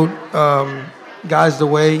 showed guys the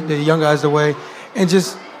way, the young guys the way, and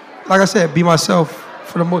just, like I said, be myself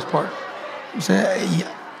for the most part. I'm saying,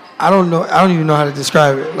 I don't even know how to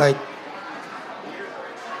describe it. Like,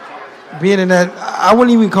 being in that, I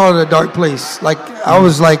wouldn't even call it a dark place. Like, I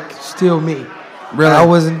was, like, still me. Really? I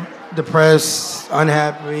wasn't depressed,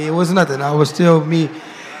 unhappy. It was nothing. I was still me.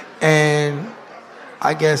 And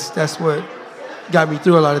I guess that's what got me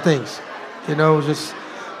through a lot of things. You know, just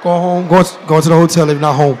going to the hotel if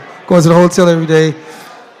not home. going to the hotel every day,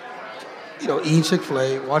 eating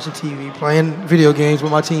Chick-fil-A, watching TV, playing video games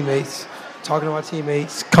with my teammates, talking to my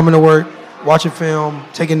teammates, coming to work, watching film,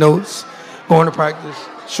 taking notes, going to practice,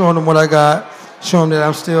 showing them what I got, showing them that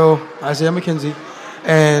I'm still Isaiah McKenzie,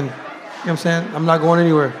 and you know what I'm saying, I'm not going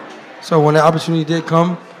anywhere. So when the opportunity did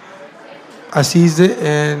come, I seized it,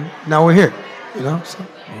 and now we're here. So.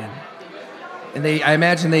 Man. And I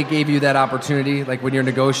imagine they gave you that opportunity, like when you're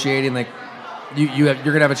negotiating, like you're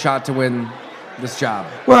gonna have a shot to win this job.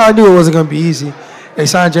 Well, I knew it wasn't gonna be easy. They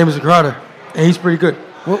signed James Crowder, and he's pretty good.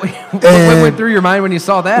 What went through your mind when you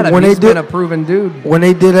saw that? I mean, he's been a proven dude. When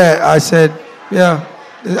they did that, I said, yeah,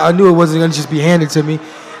 I knew it wasn't gonna just be handed to me,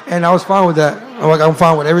 and I was fine with that. I'm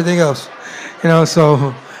fine with everything else,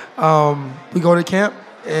 So we go to camp,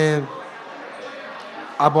 and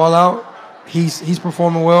I ball out. He's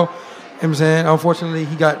performing well. You know what I'm saying? Unfortunately,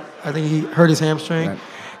 I think he hurt his hamstring, right.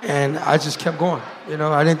 And I just kept going.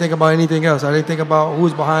 I didn't think about anything else. I didn't think about who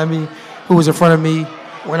was behind me, who was in front of me,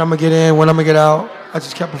 when I'm going to get in, when I'm going to get out. I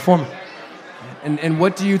just kept performing. And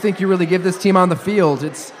what do you think you really give this team on the field?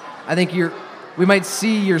 I think we might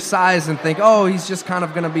see your size and think, oh, he's just kind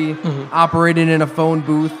of going to be operating in a phone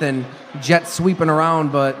booth and jet sweeping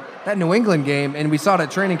around. But that New England game, and we saw it at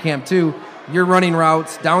training camp too, you're running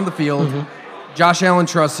routes down the field. Josh Allen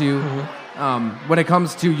trusts you. When it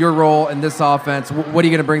comes to your role in this offense, what are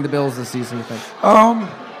you going to bring the Bills this season, you think?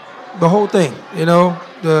 The whole thing,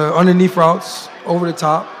 the underneath routes, over the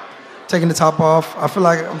top, taking the top off. I feel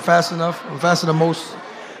like I'm fast enough. I'm faster than most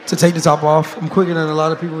to take the top off. I'm quicker than a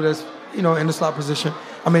lot of people that's, in the slot position.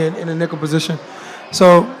 In the nickel position.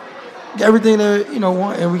 So everything that,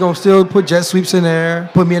 want, and we're going to still put jet sweeps in there,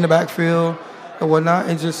 put me in the backfield and whatnot,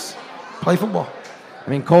 and just play football.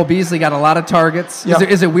 Cole Beasley got a lot of targets. Yep.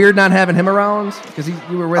 Is it weird not having him around? Because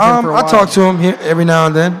you were with him for a while. I talk to him here every now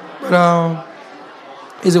and then. But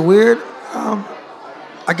is it weird?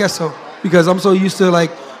 I guess so. Because I'm so used to,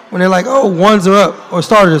 when they're like, oh, ones are up, or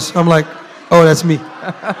starters, I'm like, oh, that's me.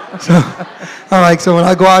 So when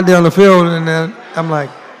I go out there on the field, and then I'm like,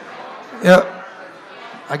 yep,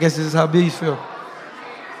 I guess this is how Bees feel.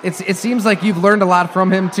 It seems like you've learned a lot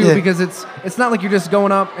from him, too, because it's not like you're just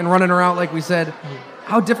going up and running around like we said.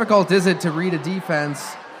 How difficult is it to read a defense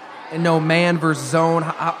and know man versus zone?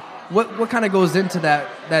 What kind of goes into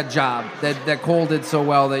that job that Cole did so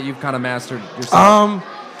well that you've kind of mastered yourself?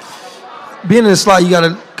 Being in the slot,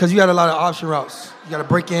 because you got a lot of option routes. You got to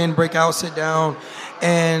break in, break out, sit down.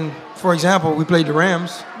 And, for example, we played the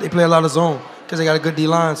Rams. They play a lot of zone because they got a good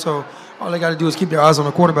D-line. So all they got to do is keep their eyes on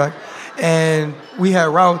the quarterback. And we had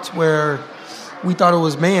routes where we thought it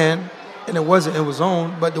was man, and it wasn't. It was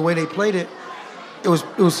zone. But the way they played it, it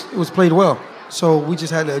was played well. So we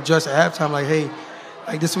just had to adjust at halftime, like, hey,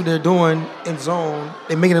 this is what they're doing in zone.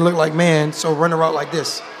 They're making it look like man, so run a route like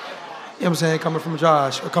this. You know what I'm saying? Coming from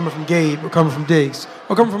Josh, or coming from Gabe, or coming from Diggs,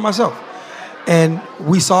 or coming from myself. And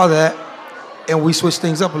we saw that, and we switched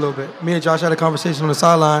things up a little bit. Me and Josh had a conversation on the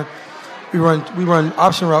sideline. We run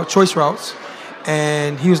option route, choice routes,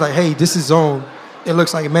 and he was like, hey, this is zone. It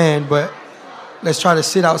looks like man, but let's try to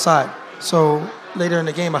sit outside. So later in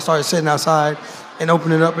the game, I started sitting outside and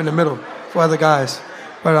opening up in the middle for other guys.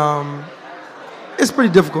 But it's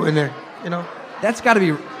pretty difficult in there, That's got to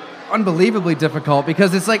be unbelievably difficult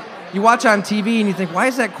because it's like you watch on TV and you think, why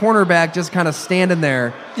is that cornerback just kind of standing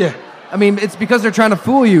there? Yeah. It's because they're trying to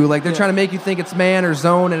fool you. Like they're trying to make you think it's man or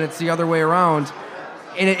zone and it's the other way around.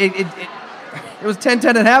 And it was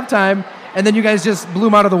 10-10 at halftime, and then you guys just blew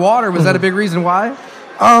them out of the water. Was that a big reason why?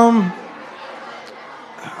 I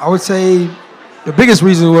would say the biggest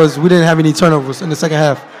reason was we didn't have any turnovers in the second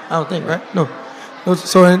half. I don't think, right? No.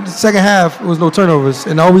 So in the second half, it was no turnovers,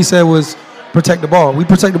 and all we said was protect the ball. We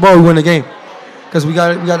protect the ball, we win the game, because we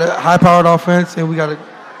got a high-powered offense and we got a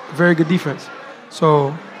very good defense.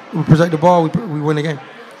 So we protect the ball, we win the game.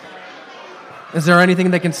 Is there anything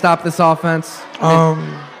that can stop this offense?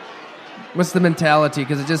 What's the mentality?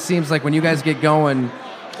 Because it just seems like when you guys get going,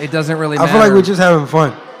 it doesn't really matter. I feel like we're just having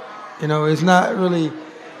fun. It's not really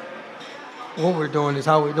what we're doing, it's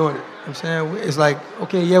how we're doing it. You know what I'm saying? It's like,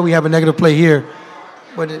 okay, yeah, we have a negative play here,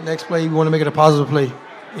 but the next play, we want to make it a positive play.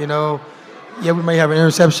 Yeah, we may have an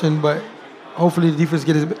interception, but hopefully the defense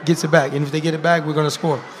gets it back. And if they get it back, we're going to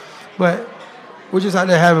score. But we're just out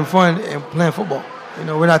there having fun and playing football.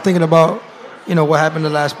 We're not thinking about, what happened the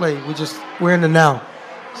last play. We're in the now.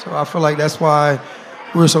 So I feel like that's why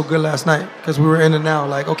we were so good last night, because we were in the now.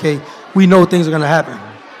 Like, okay, we know things are going to happen.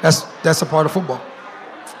 That's a part of football.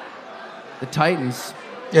 The Titans.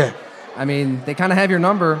 Yeah. They kind of have your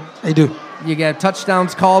number. They do. You get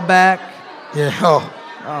touchdowns called back. Yeah. Oh.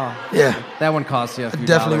 Oh. Yeah. That one cost you a few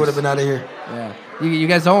Definitely would dollars. have been out of here. Yeah. You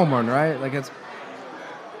guys own one, right? Like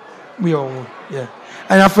We own one. Yeah.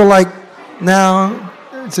 And I feel like now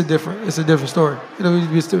it's a different story.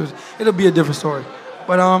 It'll be a different story.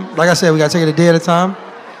 But like I said, we gotta take it a day at a time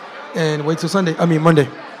and wait till Monday.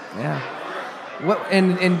 Yeah.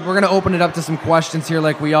 And we're gonna open it up to some questions here,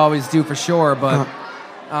 like we always do for sure. But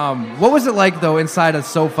what was it like though inside of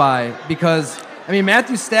SoFi? Because I mean,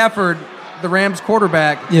 Matthew Stafford, the Rams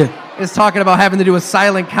quarterback, is talking about having to do a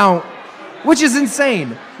silent count, which is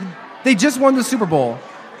insane. They just won the Super Bowl.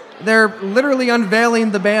 They're literally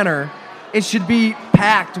unveiling the banner. It should be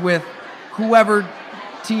packed with whoever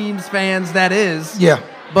team's fans that is. Yeah.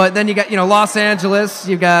 But then you got, Los Angeles.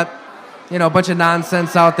 You got, a bunch of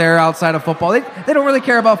nonsense out there outside of football. They don't really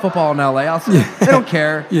care about football in LA. They don't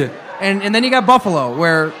care. Yeah. And then you got Buffalo,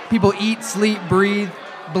 where people eat, sleep, breathe,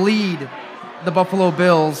 bleed the Buffalo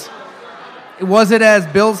Bills. Was it as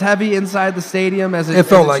Bills heavy inside the stadium as it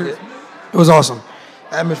felt like it? It was awesome.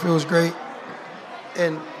 The atmosphere was great.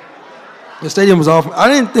 And the stadium was awesome. I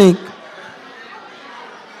didn't think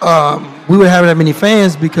we would have that many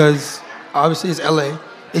fans because obviously it's LA.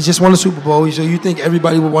 It's just won the Super Bowl, so you think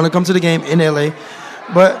everybody would want to come to the game in LA.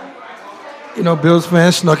 But, Bills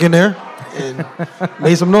fans snuck in there and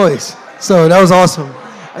made some noise. So that was awesome.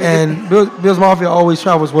 And Bills Mafia always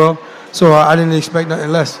travels well, so I didn't expect nothing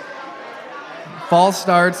less. False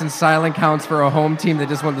starts and silent counts for a home team that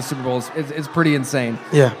just won the Super Bowl is pretty insane.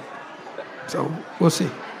 Yeah. So we'll see.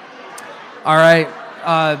 All right.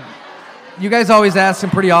 You guys always ask some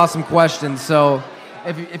pretty awesome questions, so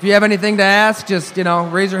if you have anything to ask, just,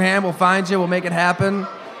 raise your hand. We'll find you. We'll make it happen.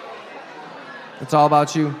 It's all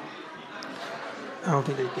about you. I don't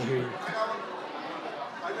think they can hear you.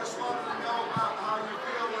 I just wanted to know how you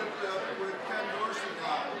feel with Ken Dorsey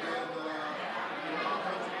now and the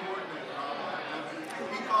offensive coordinator.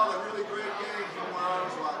 He called a really great game from where I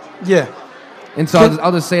was watching. Yeah. And so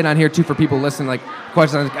I'll just say it on here, too, for people listening, like,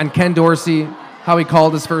 questions on Ken Dorsey, how he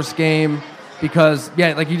called his first game, because,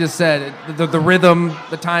 yeah, like you just said, the rhythm,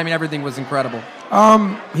 the timing, everything was incredible.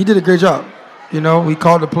 He did a great job. He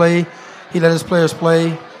called the play. He let his players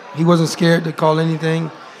play. He wasn't scared to call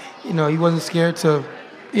anything. He wasn't scared to,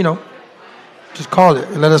 just call it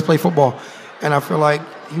and let us play football. And I feel like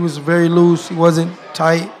he was very loose. He wasn't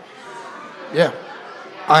tight. Yeah.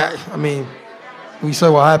 I mean, we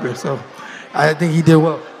saw what happened, so I think he did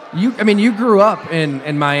well. You grew up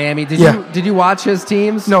in Miami. Did you watch his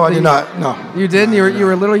teams? No, I did not. No. You didn't? You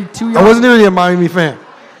were literally too young? I wasn't really a Miami fan.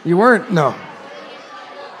 You weren't? No.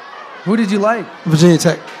 Who did you like? Virginia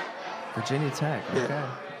Tech. Virginia Tech, okay.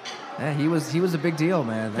 Yeah. Yeah, he was a big deal,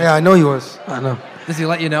 man. Yeah, I know he was. I know. Does he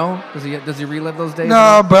let you know? Does he relive those days?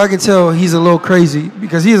 No, but I can tell he's a little crazy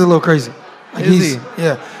because he is a little crazy. Like is he?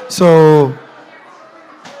 Yeah. So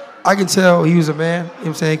I can tell he was a man, you know what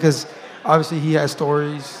I'm saying? Because obviously he has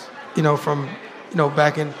stories, from,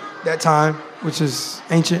 back in that time, which is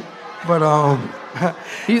ancient. But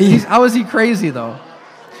how is he crazy, though?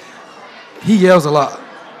 He yells a lot.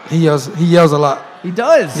 He yells a lot. He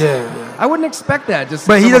does? Yeah. I wouldn't expect that.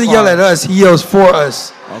 But he doesn't yell at us. He yells for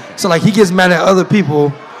us. Okay. So, he gets mad at other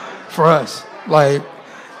people for us. Like,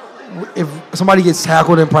 if somebody gets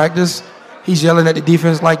tackled in practice, he's yelling at the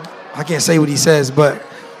defense. Like, I can't say what he says, but,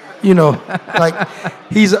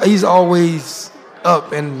 he's always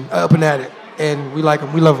up and at it. And we like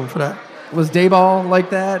him. We love him for that. Was Dayball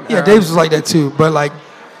like that? Yeah, Dave's was like that too. But,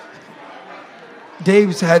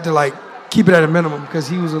 Dave's had to, keep it at a minimum because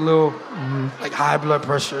he was a little, high blood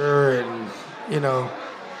pressure and,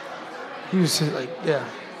 he was a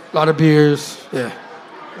lot of beers. Yeah.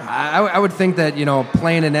 I would think that,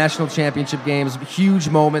 playing in national championship games, huge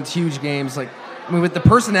moments, huge games, with the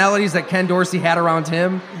personalities that Ken Dorsey had around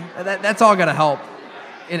him, that's all got to help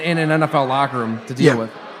in an NFL locker room to deal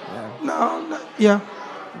with. Yeah.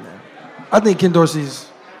 I think Ken Dorsey's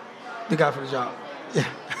the guy for the job. Yeah.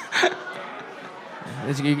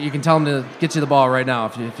 You can tell him to get you the ball right now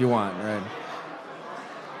if you want, right?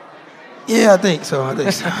 Yeah, I think so.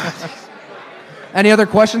 Any other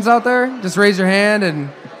questions out there? Just raise your hand, and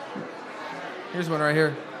here's one right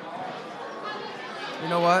here. You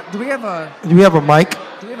know what? Do we have a mic?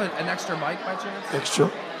 Do we have an extra mic by chance? Extra?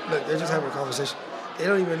 Look, they're just having a conversation. They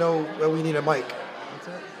don't even know that we need a mic. What's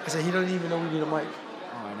it? I said, he doesn't even know we need a mic.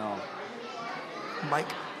 Oh, I know. Mic?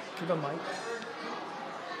 Give a mic.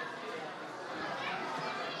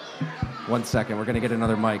 1 second. We're going to get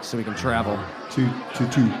another mic so we can travel. Two.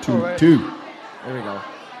 Right. Two. There we go.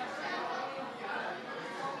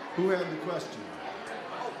 Who had the question?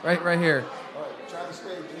 Right here. All right, try to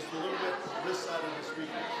stay just a little bit this side of the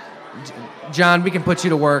speaker. John, we can put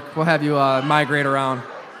you to work. We'll have you migrate around.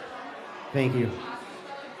 Thank you.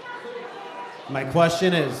 My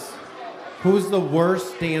question is, who's the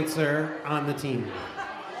worst dancer on the team?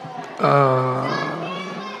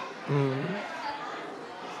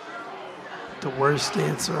 The worst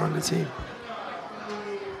dancer on the team.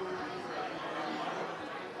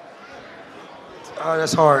 Oh,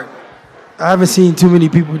 that's hard. I haven't seen too many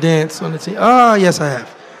people dance on the team. Oh, yes, I have.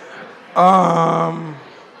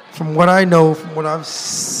 From what I know, from what I've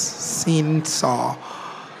seen and saw,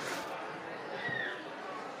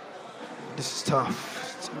 this is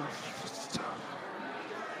tough. It's tough.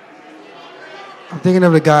 I'm thinking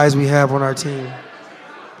of the guys we have on our team.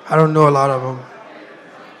 I don't know a lot of them.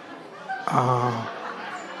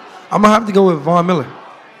 I'm going to have to go with Von Miller.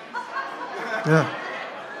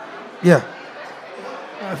 Yeah.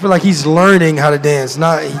 I feel like he's learning how to dance. He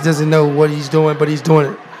doesn't know what he's doing, but he's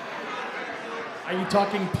doing it. Are you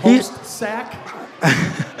talking post-sack?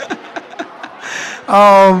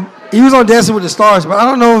 He was on Dancing with the Stars, but I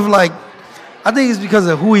don't know if, I think it's because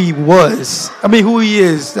of who he was. Who he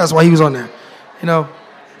is. That's why he was on there. I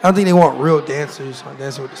don't think they want real dancers on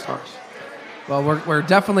Dancing with the Stars. Well, we're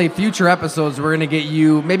definitely future episodes. We're gonna get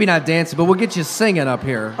you maybe not dancing, but we'll get you singing up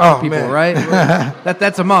here. Oh, people, man. Right?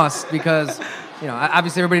 That's a must because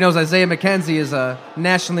obviously everybody knows Isaiah McKenzie is a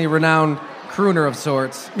nationally renowned crooner of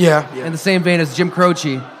sorts. Yeah. In the same vein as Jim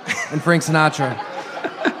Croce and Frank Sinatra.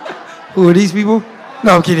 Who are these people?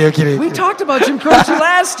 No, I'm kidding. We talked about Jim Croce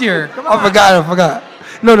last year. Come on. I forgot.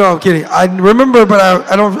 No, I'm kidding. I remember, but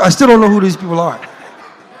I still don't know who these people are.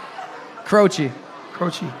 Croce.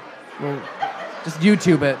 Well, just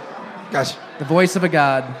YouTube it. Gotcha. The voice of a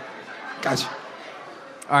god. Gotcha.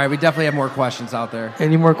 All right, we definitely have more questions out there.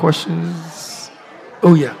 Any more questions?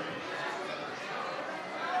 Oh, yeah.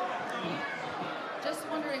 Just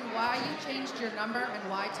wondering why you changed your number and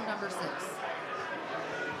why to number 6.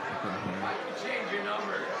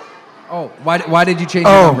 Oh, why did you change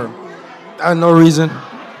your number? I have no reason.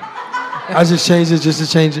 I just changed it just to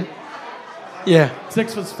change it. Yeah.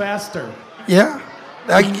 6 was faster. Yeah.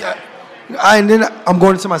 And then I'm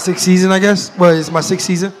going into my 6th season, I guess. Well, it's my 6th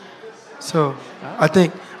season. So I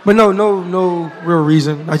think, but no real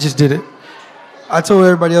reason. I just did it. I told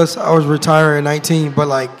everybody else I was retiring at 19, but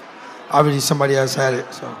obviously somebody else had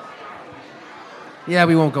it. So yeah,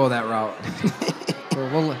 we won't go that route.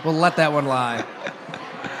 we'll let that one lie.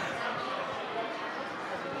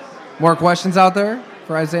 More questions out there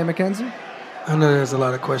for Isaiah McKenzie? I know there's a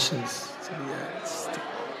lot of questions to be asked.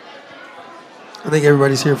 I think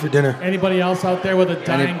everybody's here for dinner. Anybody else out there with a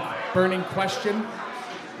dying, burning question?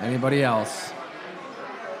 Anybody else?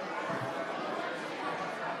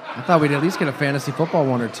 I thought we'd at least get a fantasy football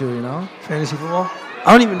one or two, Fantasy football?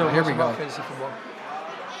 I don't even know. Here we go. Fantasy football.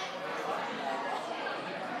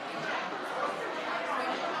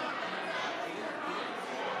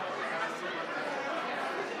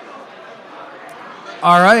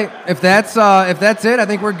 All right. If that's it, I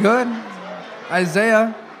think we're good.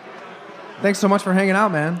 Isaiah, thanks so much for hanging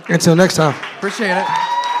out, man. Until next time. Appreciate it.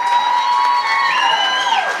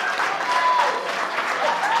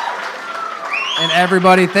 And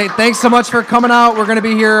everybody, thanks so much for coming out. We're going to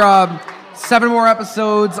be here 7 more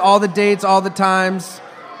episodes, all the dates, all the times.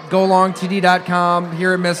 GoLongTD.com,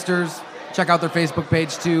 here at Misters. Check out their Facebook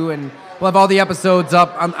page, too. And we'll have all the episodes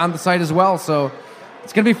up on the site as well. So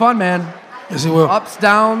it's going to be fun, man. Yes, it will. Ups,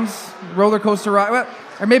 downs, roller coaster ride. Well,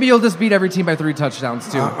 or maybe you'll just beat every team by 3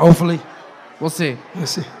 touchdowns, too. Hopefully. We'll see. We'll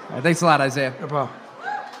see. Thanks a lot, Isaiah. No problem.